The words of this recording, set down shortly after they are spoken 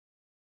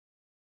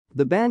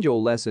The Banjo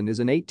Lesson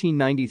is an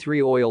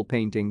 1893 oil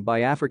painting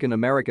by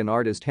African-American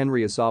artist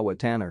Henry Ossawa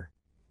Tanner.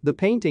 The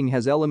painting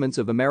has elements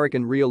of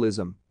American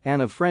Realism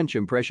and of French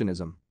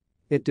Impressionism.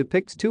 It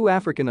depicts two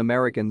African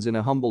Americans in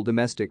a humble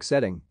domestic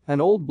setting.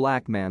 An old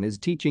black man is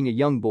teaching a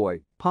young boy,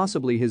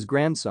 possibly his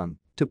grandson,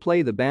 to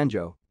play the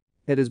banjo.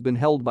 It has been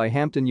held by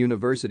Hampton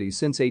University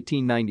since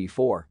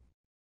 1894.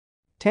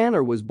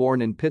 Tanner was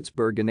born in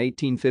Pittsburgh in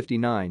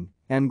 1859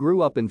 and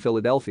grew up in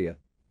Philadelphia.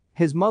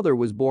 His mother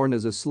was born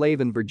as a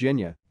slave in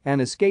Virginia and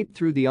escaped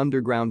through the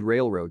Underground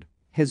Railroad.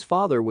 His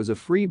father was a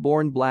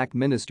free-born black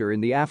minister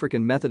in the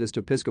African Methodist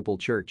Episcopal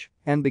Church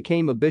and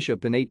became a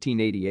bishop in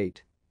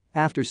 1888.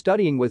 After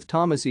studying with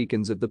Thomas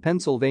Eakins at the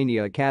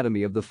Pennsylvania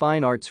Academy of the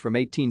Fine Arts from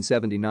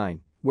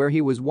 1879, where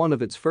he was one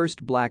of its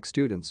first black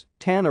students,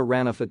 Tanner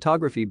ran a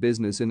photography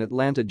business in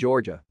Atlanta,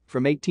 Georgia,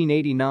 from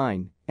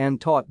 1889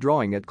 and taught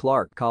drawing at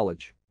Clark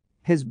College.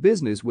 His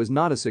business was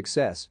not a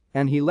success,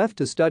 and he left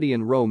to study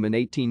in Rome in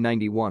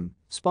 1891,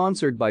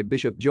 sponsored by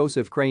Bishop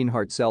Joseph Crane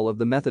Hartzell of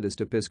the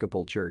Methodist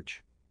Episcopal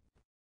Church.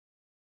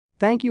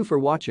 Thank you for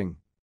watching.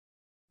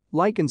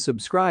 Like and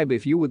subscribe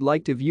if you would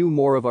like to view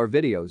more of our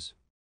videos.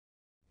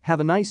 Have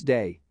a nice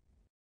day.